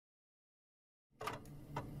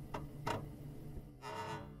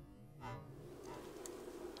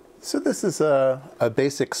So this is a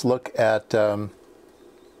basics look at a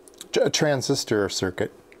transistor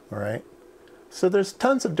circuit, all right? So there's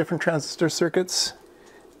tons of different transistor circuits,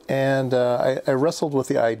 and I wrestled with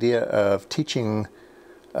the idea of teaching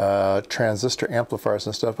transistor amplifiers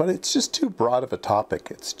and stuff, but it's just too broad of a topic.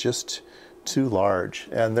 It's just too large,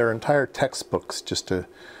 and there are entire textbooks just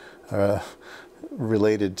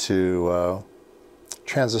related to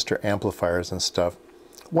transistor amplifiers and stuff.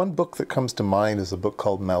 One book that comes to mind is a book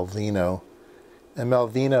called Malvino, and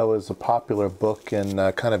Malvino is a popular book in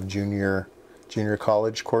kind of junior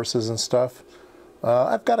college courses and stuff.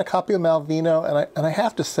 I've got a copy of Malvino, and I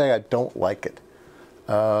have to say I don't like it.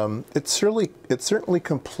 It's certainly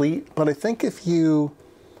complete, but I think if you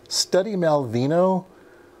study Malvino,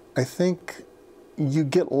 I think you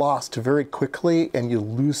get lost very quickly and you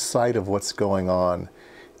lose sight of what's going on.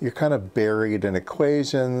 You're kind of buried in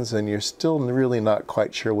equations and you're still really not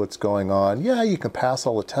quite sure what's going on. Yeah, you can pass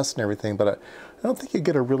all the tests and everything, but I don't think you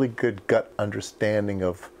get a really good gut understanding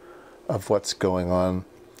of what's going on.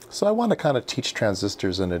 So I want to kind of teach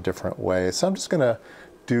transistors in a different way. So I'm just going to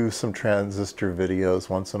do some transistor videos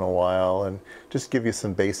once in a while and just give you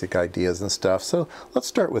some basic ideas and stuff. So let's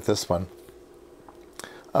start with this one.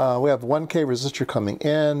 We have 1K resistor coming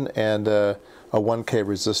in and a 1K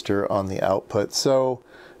resistor on the output. So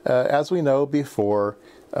as we know before,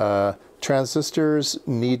 transistors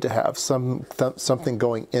need to have something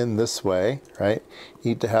going in this way, right?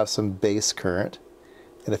 You need to have some base current.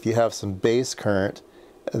 And if you have some base current,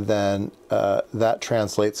 then that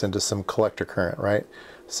translates into some collector current, right?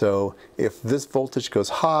 So if this voltage goes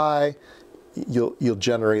high, you'll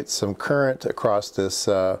generate some current across this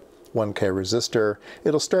 1K resistor.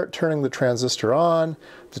 It'll start turning the transistor on,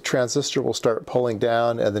 the transistor will start pulling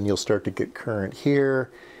down, and then you'll start to get current here.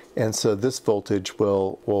 And so this voltage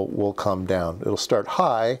will come down. It'll start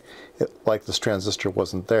high, like this transistor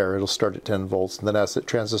wasn't there. It'll start at 10 volts, and then as the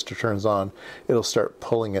transistor turns on, it'll start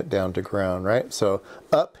pulling it down to ground, right? So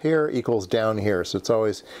up here equals down here, so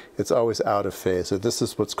it's always out of phase. So this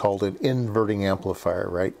is what's called an inverting amplifier,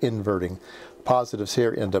 right? Inverting. Positives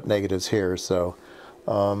here end up negatives here. So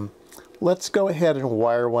let's go ahead and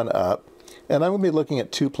wire one up. And I'm going to be looking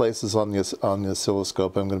at two places on the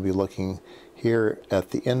oscilloscope. I'm going to be looking here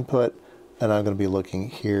at the input, and I'm going to be looking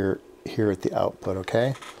here at the output,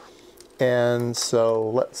 okay? And so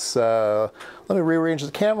let me rearrange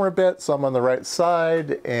the camera a bit so I'm on the right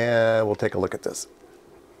side, and we'll take a look at this.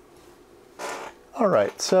 All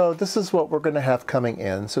right, so this is what we're going to have coming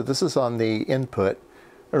in. So this is on the input.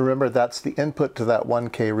 Remember, that's the input to that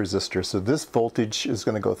 1K resistor. So this voltage is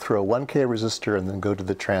going to go through a 1K resistor and then go to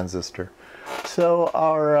the transistor. So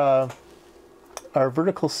our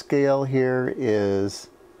vertical scale here is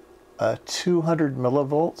 200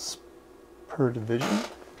 millivolts per division.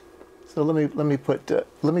 So let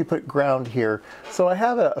me put ground here. So I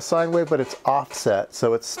have a sine wave, but it's offset.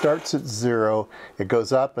 So it starts at 0, it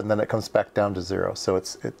goes up, and then it comes back down to 0. So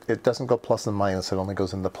it doesn't go plus and minus. It only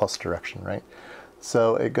goes in the plus direction, right?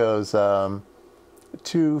 So it goes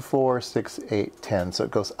 2, 4, 6, 8, 10. So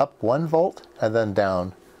it goes up 1 volt and then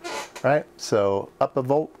down. Right? So up a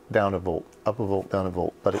volt, down a volt, up a volt, down a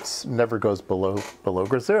volt, but it never goes below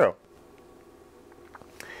 0.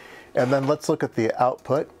 And then let's look at the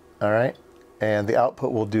output, all right? And the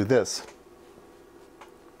output will do this.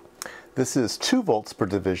 This is 2 volts per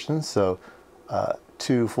division, so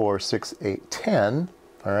 2, 4, 6, 8, 10,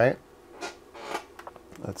 all right?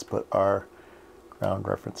 Let's put our ground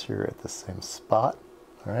reference here at the same spot,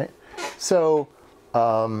 all right? So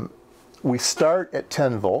we start at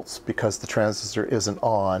 10 volts because the transistor isn't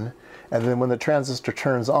on, and then when the transistor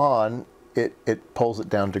turns on, it pulls it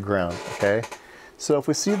down to ground, okay? So if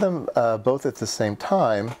we see them both at the same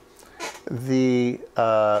time, the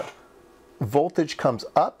voltage comes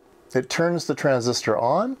up, it turns the transistor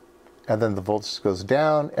on, and then the voltage goes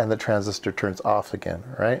down, and the transistor turns off again,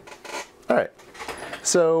 right? All right,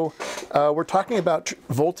 so we're talking about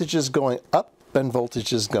voltages going up and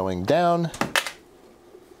voltages going down.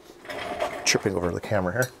 Tripping over the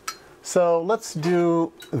camera here. So let's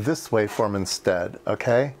do this waveform instead,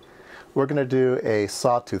 okay? We're going to do a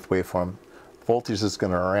sawtooth waveform. Voltage is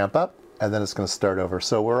going to ramp up, and then it's going to start over.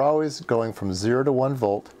 So we're always going from 0 to 1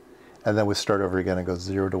 volt, and then we start over again and go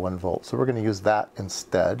 0 to 1 volt. So we're going to use that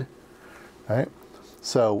instead, right?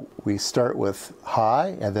 So we start with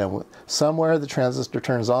high, and then somewhere the transistor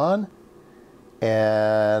turns on,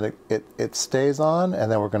 and it stays on,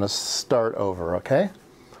 and then we're going to start over, okay?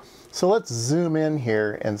 So let's zoom in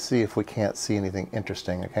here and see if we can't see anything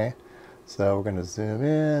interesting, okay? So we're going to zoom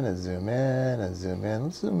in and zoom in and zoom in.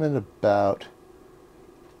 Let's zoom in about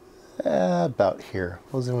about here.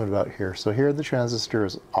 We'll zoom in about here. So here the transistor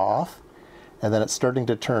is off, and then it's starting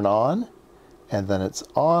to turn on, and then it's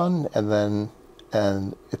on,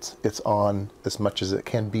 and it's on as much as it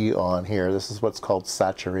can be on here. This is what's called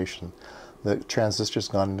saturation. The transistor's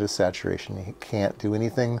gone into saturation. You can't do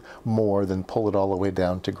anything more than pull it all the way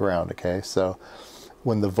down to ground, okay? So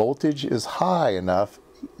when the voltage is high enough,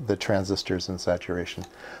 the transistor is in saturation.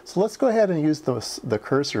 So let's go ahead and use the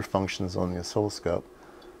cursor functions on the oscilloscope.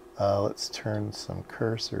 Let's turn some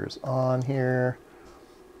cursors on here,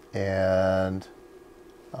 and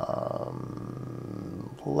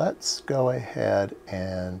let's go ahead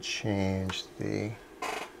and change the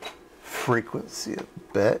frequency a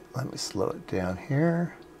bit. Let me slow it down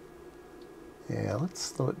here. Yeah, let's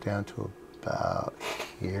slow it down to about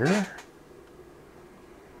here.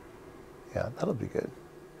 Yeah, that'll be good.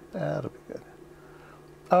 That'll be good.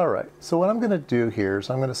 All right, so what I'm going to do here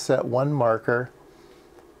is I'm going to set one marker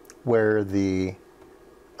where the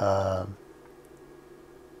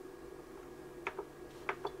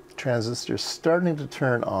transistor is starting to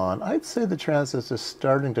turn on. I'd say the transistor is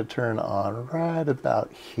starting to turn on right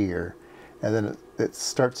about here. And then it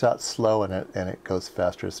starts out slow and it goes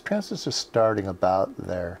faster. The transistor is starting about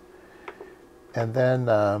there. And then,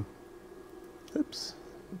 oops,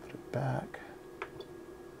 put it back.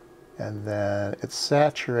 And then it's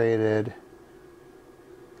saturated.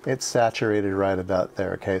 It's saturated right about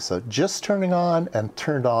there, okay? So just turning on and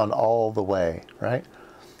turned on all the way, right?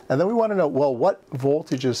 And then we want to know, well, what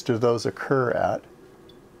voltages do those occur at?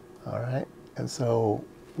 All right, and so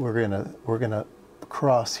we're gonna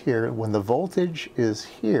cross here. When the voltage is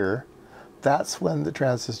here, that's when the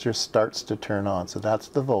transistor starts to turn on. So that's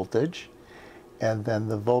the voltage. And then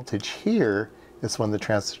the voltage here is when the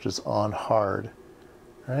transistor is on hard,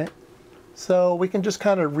 right? So we can just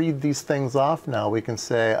kind of read these things off now. We can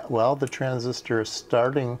say, well, the transistor is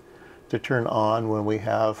starting to turn on when we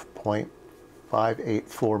have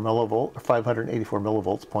 0.584 millivolts, or 584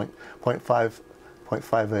 millivolts,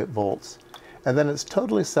 0.58 volts. And then it's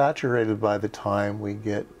totally saturated by the time we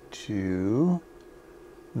get to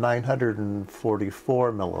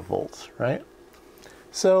 944 millivolts, right?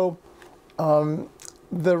 So the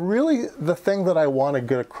thing that I want to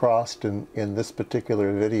get across in this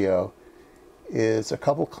particular video is a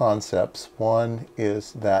couple concepts. One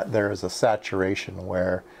is that there is a saturation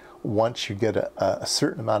where once you get a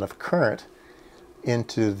certain amount of current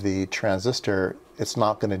into the transistor, it's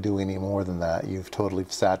not going to do any more than that. You've totally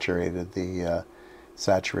saturated the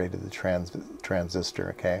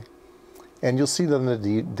transistor, okay? And you'll see that in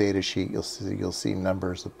the data sheet. You'll see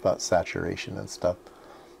numbers about saturation and stuff.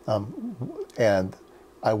 And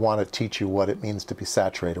I want to teach you what it means to be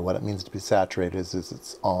saturated. What it means to be saturated is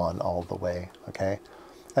it's on all the way, okay?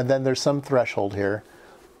 And then there's some threshold here,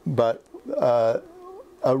 but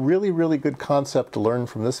a really, really good concept to learn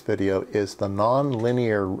from this video is the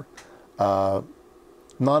nonlinearity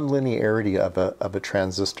of a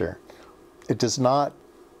transistor. It does not,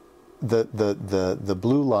 the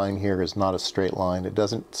blue line here is not a straight line. It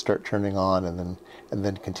doesn't start turning on and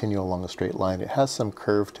then continue along a straight line. It has some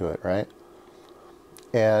curve to it, right?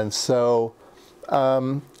 And so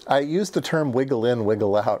I use the term wiggle in,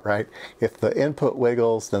 wiggle out, right? If the input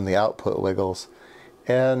wiggles, then the output wiggles.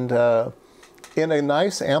 And in a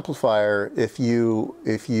nice amplifier, if you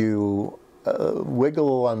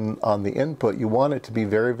wiggle on the input, you want it to be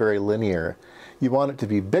very, very linear. You want it to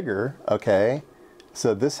be bigger, okay?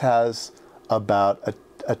 So this has about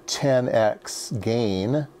a 10x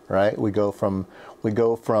gain, right? We go from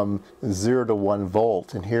 0 to 1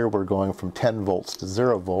 volt, and here we're going from 10 volts to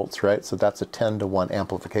 0 volts, right? So that's a 10 to 1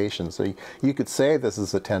 amplification. So you could say this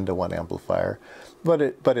is a 10 to 1 amplifier, but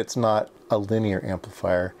it's not a linear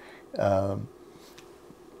amplifier.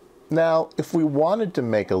 Now, if we wanted to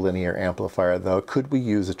make a linear amplifier, though, could we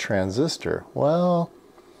use a transistor? Well,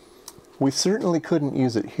 we certainly couldn't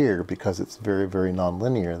use it here because it's very, very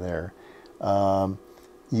nonlinear there.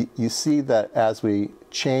 You see that as we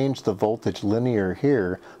change the voltage linear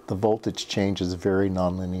here, the voltage changes very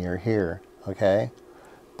nonlinear here, okay?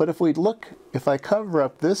 But if I cover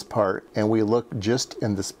up this part and we look just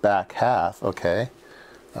in this back half, okay?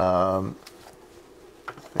 I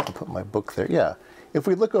can put my book there, yeah. If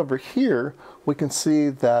we look over here, we can see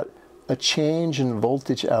that a change in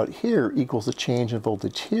voltage out here equals a change in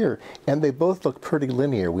voltage here, and they both look pretty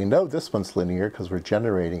linear. We know this one's linear because we're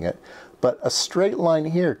generating it, but a straight line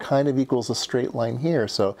here kind of equals a straight line here.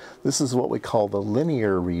 So this is what we call the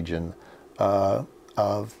linear region of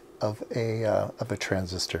a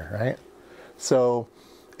transistor, right? So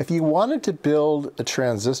If you wanted to build a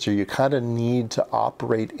transistor, you kind of need to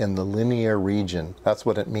operate in the linear region. That's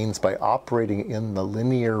what it means by operating in the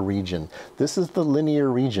linear region. This is the linear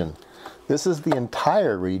region. This is the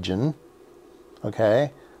entire region,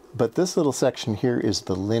 okay? But this little section here is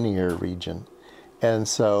the linear region. And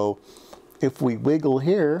so if we wiggle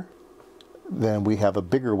here, then we have a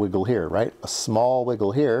bigger wiggle here, right? A small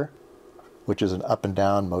wiggle here, which is an up and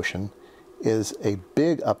down motion, is a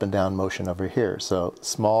big up and down motion over here. So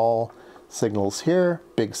small signals here,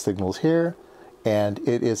 big signals here, and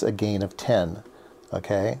it is a gain of 10,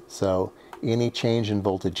 okay? So any change in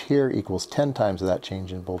voltage here equals 10 times that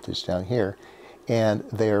change in voltage down here, and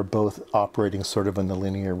they are both operating sort of in the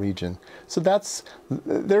linear region. So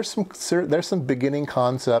there's some beginning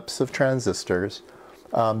concepts of transistors,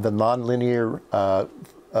 the nonlinear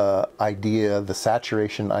idea, the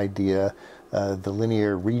saturation idea, the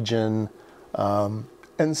linear region.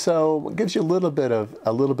 And so it gives you a little bit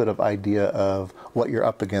of idea of what you're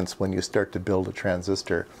up against when you start to build a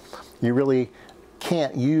transistor. You really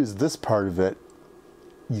can't use this part of it.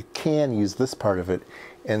 You can use this part of it.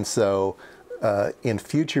 And so in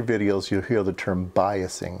future videos, you'll hear the term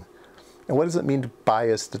biasing. And what does it mean to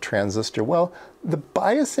bias the transistor? Well, the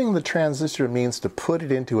biasing the transistor means to put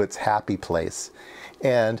it into its happy place.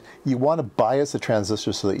 And you want to bias the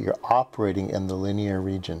transistor so that you're operating in the linear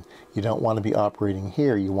region. You don't want to be operating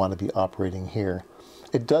here, you want to be operating here.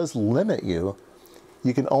 It does limit you.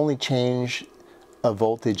 You can only change a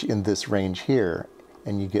voltage in this range here,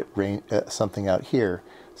 and you get something out here.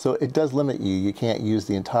 So it does limit you. You can't use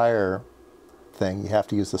the entire thing. You have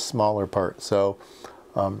to use the smaller part. So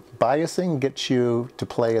biasing gets you to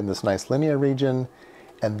play in this nice linear region,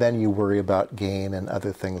 and then you worry about gain and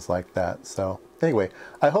other things like that. So anyway,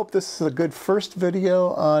 I hope this is a good first video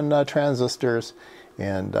on transistors,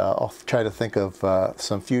 and I'll try to think of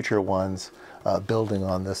some future ones building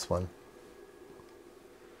on this one.